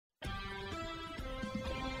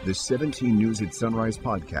The 17 News at Sunrise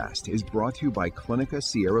podcast is brought to you by Clinica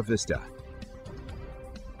Sierra Vista.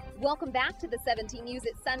 Welcome back to the 17 News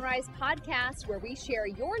at Sunrise podcast, where we share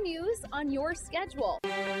your news on your schedule.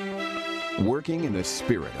 Working in the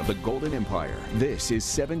spirit of the Golden Empire, this is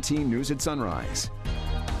 17 News at Sunrise.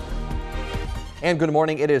 And good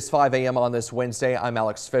morning. It is 5 a.m. on this Wednesday. I'm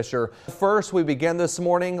Alex Fisher. First, we begin this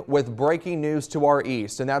morning with breaking news to our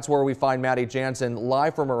east, and that's where we find Maddie Jansen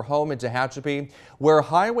live from her home in Tehachapi, where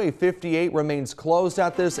Highway 58 remains closed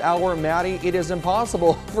at this hour. Maddie, it is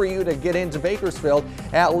impossible for you to get into Bakersfield,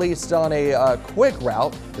 at least on a quick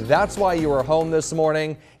route. That's why you are home this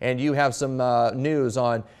morning, and you have some news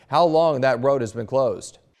on how long that road has been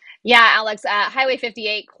closed. Yeah, Alex, Highway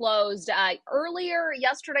 58 closed earlier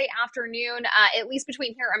yesterday afternoon, at least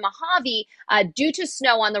between here and Mojave, due to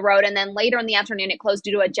snow on the road. And then later in the afternoon, it closed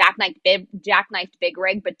due to a jackknifed big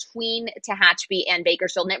rig between Tehachapi and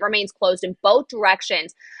Bakersfield. And it remains closed in both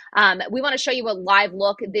directions. We want to show you a live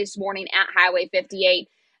look this morning at Highway 58.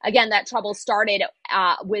 Again, that trouble started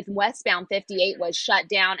with westbound 58 was shut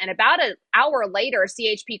down. And about an hour later,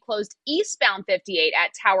 CHP closed eastbound 58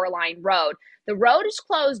 at Tower Line Road. The road is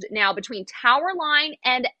closed now between Tower Line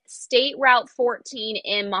and State Route 14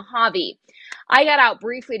 in Mojave. I got out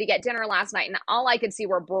briefly to get dinner last night, and all I could see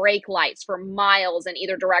were brake lights for miles in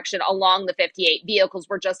either direction along the 58. Vehicles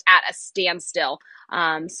were just at a standstill.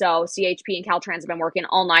 So CHP and Caltrans have been working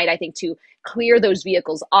all night, I think, to clear those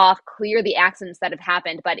vehicles off, clear the accidents that have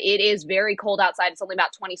happened. But it is very cold outside. It's only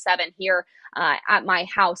about 27 here at my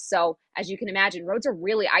house. So as you can imagine, roads are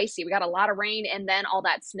really icy. We got a lot of rain and then all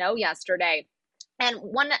that snow yesterday. And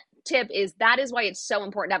one tip is that is why it's so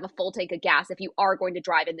important to have a full tank of gas if you are going to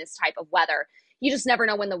drive in this type of weather. You just never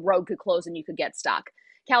know when the road could close and you could get stuck.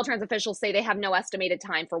 Caltrans officials say they have no estimated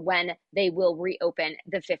time for when they will reopen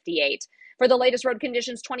the 58. For the latest road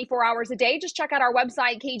conditions 24 hours a day, just check out our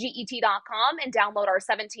website, kget.com, and download our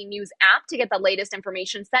 17 News app to get the latest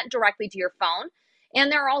information sent directly to your phone.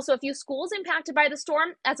 And there are also a few schools impacted by the storm.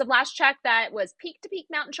 As of last check, that was Peak to Peak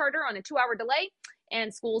Mountain Charter on a 2-hour delay.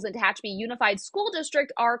 And schools in Tehachapi Unified School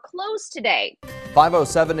District are closed today.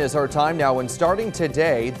 5:07 is our time now, and starting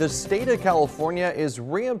today, the state of California is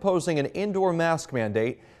reimposing an indoor mask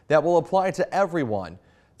mandate that will apply to everyone.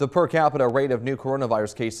 The per capita rate of new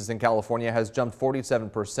coronavirus cases in California has jumped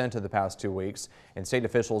 47% in the past 2 weeks, and state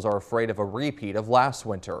officials are afraid of a repeat of last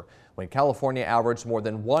winter, when California averaged more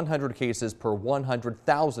than 100 cases per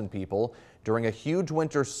 100,000 people during a huge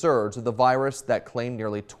winter surge of the virus that claimed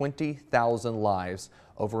nearly 20,000 lives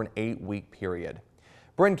over an 8-week period.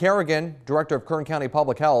 Bryn Kerrigan, director of Kern County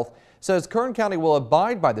Public Health, says Kern County will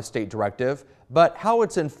abide by the state directive, but how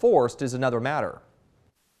it's enforced is another matter.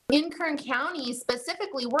 In Kern County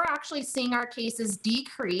specifically, we're actually seeing our cases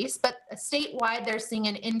decrease, but statewide they're seeing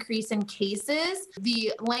an increase in cases.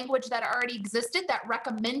 The language that already existed that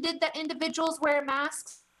recommended that individuals wear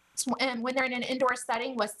masks and when they're in an indoor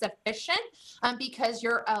setting was sufficient because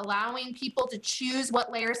you're allowing people to choose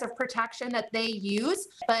what layers of protection that they use.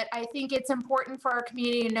 But I think it's important for our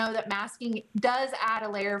community to know that masking does add a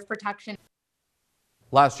layer of protection.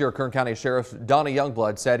 Last year, Kern County Sheriff Donnie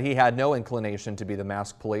Youngblood said he had no inclination to be the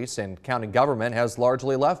mask police, and county government has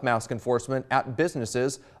largely left mask enforcement at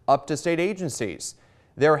businesses up to state agencies.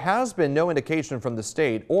 There has been no indication from the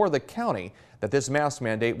state or the county that this mask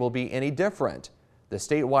mandate will be any different. The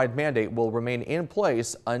statewide mandate will remain in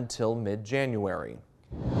place until mid-January.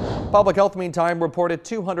 Public Health, meantime, reported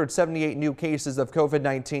 278 new cases of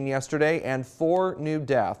COVID-19 yesterday and 4 new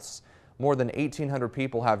deaths. More than 1,800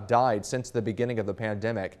 people have died since the beginning of the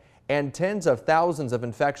pandemic, and tens of thousands of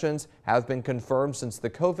infections have been confirmed since the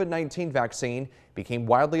COVID-19 vaccine became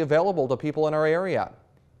widely available to people in our area.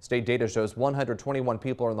 State data shows 121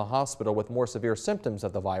 people are in the hospital with more severe symptoms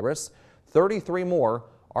of the virus. 33 more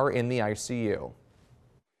are in the ICU.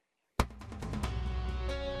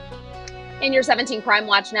 In your 17 Crime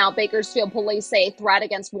Watch now, Bakersfield police say a threat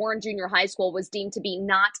against Warren Junior High School was deemed to be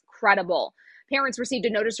not credible. Parents received a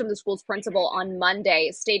notice from the school's principal on Monday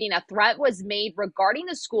stating a threat was made regarding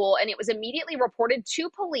the school, and it was immediately reported to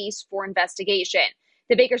police for investigation.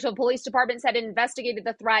 The Bakersfield Police Department said it investigated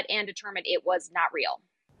the threat and determined it was not real.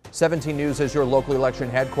 17 News is your local election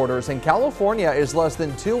headquarters, and California is less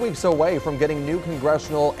than 2 weeks away from getting new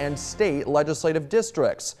congressional and state legislative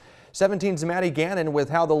districts. 17's Maddie Gannon with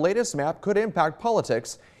how the latest map could impact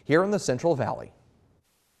politics here in the Central Valley.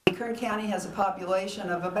 Kern County has a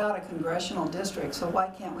population of about a congressional district, so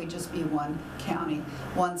why can't we just be one county,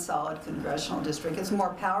 one solid congressional district? It's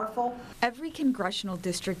more powerful. Every congressional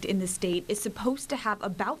district in the state is supposed to have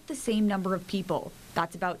about the same number of people.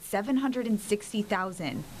 That's about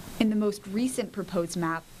 760,000. In the most recent proposed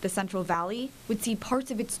map, the Central Valley would see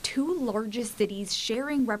parts of its two largest cities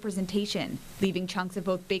sharing representation, leaving chunks of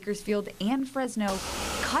both Bakersfield and Fresno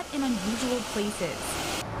cut in unusual places.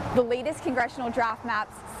 The latest congressional draft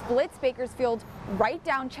maps splits Bakersfield right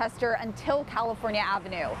down Chester until California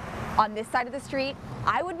Avenue. On this side of the street,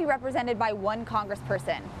 I would be represented by one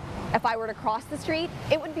congressperson. If I were to cross the street,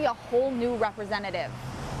 it would be a whole new representative.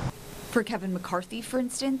 For Kevin McCarthy, for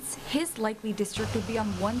instance, his likely district would be on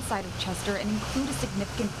one side of Chester and include a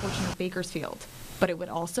significant portion of Bakersfield. But it would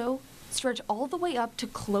also stretch all the way up to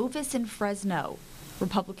Clovis and Fresno.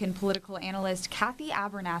 Republican political analyst Kathy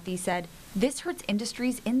Abernathy said this hurts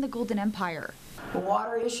industries in the Golden Empire. The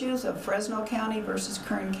water issues of Fresno County versus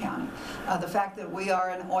Kern County, the fact that we are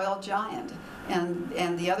an oil giant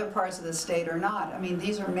and the other parts of the state are not. I mean,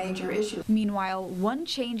 these are major issues. Meanwhile, one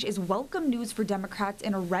change is welcome news for Democrats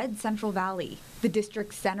in a red Central Valley. The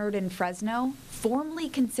district centered in Fresno, formerly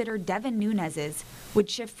considered Devin Nunes's, would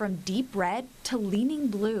shift from deep red to leaning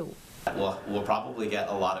blue. We'll probably get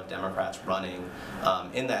a lot of Democrats running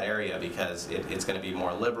in that area because it's going to be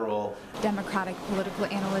more liberal. Democratic political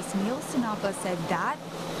analyst Neil Sinapa said that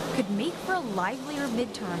could make for a livelier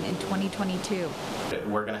midterm in 2022.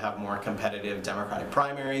 We're going to have more competitive Democratic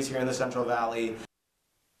primaries here in the Central Valley.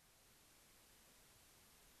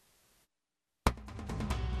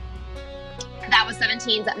 That was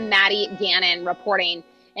 17's Maddie Gannon reporting.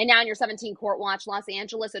 And now in your 17 Court Watch, Los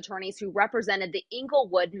Angeles attorneys who represented the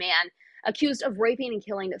Inglewood man accused of raping and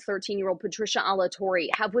killing 13-year-old Patricia Alatorre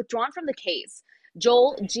have withdrawn from the case.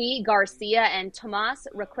 Joel G. Garcia and Tomas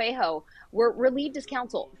Requejo were relieved as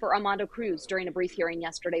counsel for Armando Cruz during a brief hearing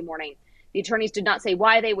yesterday morning. The attorneys did not say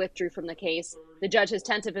why they withdrew from the case. The judge has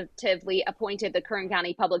tentatively appointed the Kern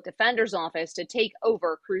County Public Defender's Office to take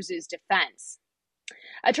over Cruz's defense.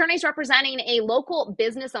 Attorneys representing a local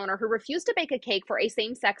business owner who refused to bake a cake for a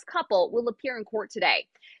same-sex couple will appear in court today.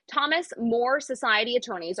 Thomas More Society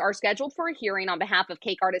attorneys are scheduled for a hearing on behalf of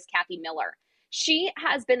cake artist Kathy Miller. She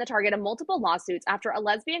has been the target of multiple lawsuits after a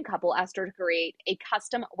lesbian couple asked her to create a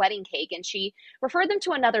custom wedding cake, and she referred them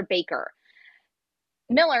to another baker.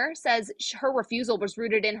 Miller says her refusal was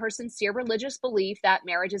rooted in her sincere religious belief that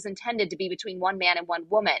marriage is intended to be between one man and one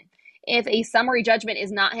woman. If a summary judgment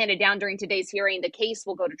is not handed down during today's hearing, the case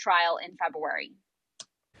will go to trial in February.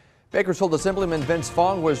 Bakersfield Assemblyman Vince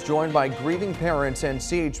Fong was joined by grieving parents and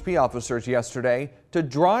CHP officers yesterday to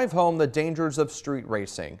drive home the dangers of street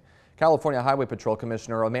racing. California Highway Patrol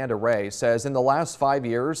Commissioner Amanda Ray says in the last 5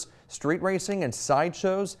 years, street racing and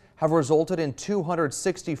sideshows have resulted in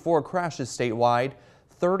 264 crashes statewide.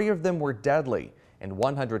 30 of them were deadly and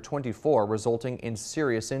 124 resulting in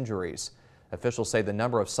serious injuries. Officials say the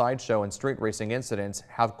number of sideshow and street racing incidents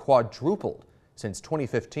have quadrupled since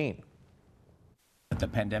 2015. The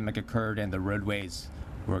pandemic occurred and the roadways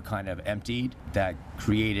were kind of emptied. That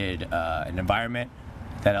created an environment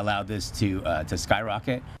that allowed this to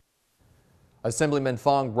skyrocket. Assemblyman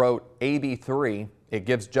Fong wrote AB 3. It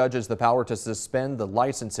gives judges the power to suspend the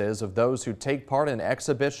licenses of those who take part in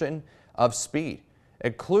exhibition of speed,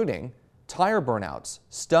 including tire burnouts,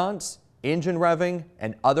 stunts, engine revving,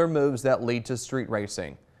 and other moves that lead to street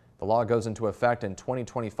racing. The law goes into effect in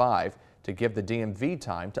 2025 to give the DMV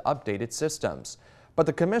time to update its systems. But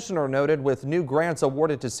the commissioner noted with new grants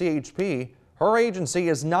awarded to CHP, her agency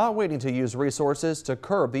is not waiting to use resources to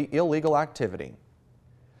curb the illegal activity.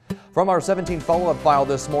 From our 17 follow-up file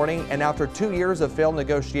this morning, and after 2 years of failed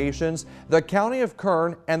negotiations, the County of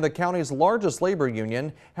Kern and the county's largest labor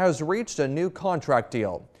union has reached a new contract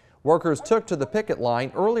deal. Workers took to the picket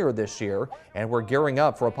line earlier this year and were gearing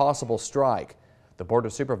up for a possible strike. The Board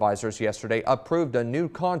of Supervisors yesterday approved a new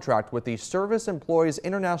contract with the Service Employees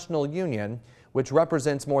International Union, which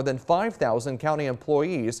represents more than 5,000 county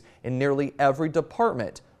employees in nearly every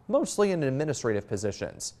department, mostly in administrative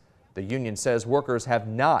positions. The union says workers have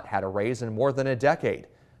not had a raise in more than a decade.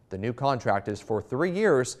 The new contract is for 3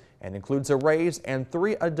 years and includes a raise and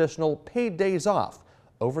 3 additional paid days off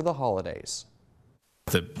over the holidays.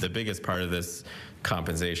 The biggest part of this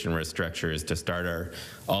compensation restructure is to start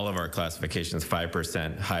all of our classifications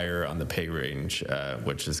 5% higher on the pay range,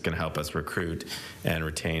 which is going to help us recruit and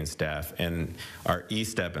retain staff. And our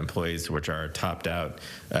E-Step employees, which are topped out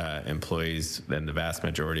employees, and the vast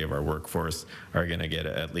majority of our workforce are going to get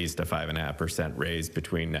at least a 5.5% raise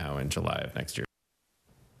between now and July of next year.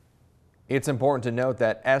 It's important to note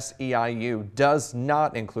that SEIU does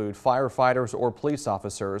not include firefighters or police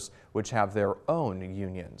officers, which have their own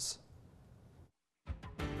unions.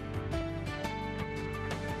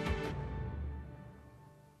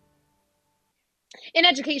 In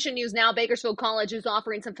education news now, Bakersfield College is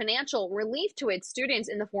offering some financial relief to its students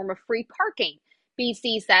in the form of free parking.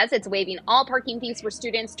 BC says it's waiving all parking fees for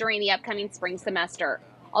students during the upcoming spring semester.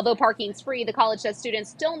 Although parking's free, the college says students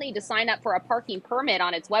still need to sign up for a parking permit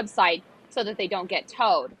on its website so that they don't get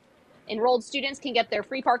towed. Enrolled students can get their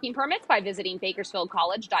free parking permits by visiting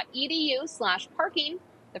bakersfieldcollege.edu/parking.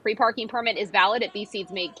 The free parking permit is valid at BC's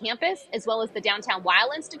main campus, as well as the Downtown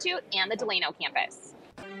Weil Institute and the Delano campus.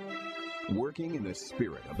 Working in the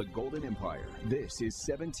spirit of the Golden Empire, this is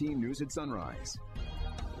 17 News at Sunrise.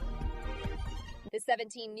 The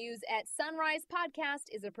 17 News at Sunrise podcast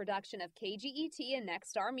is a production of KGET and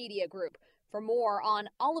Nexstar Media Group. For more on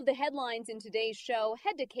all of the headlines in today's show,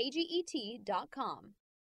 head to kget.com.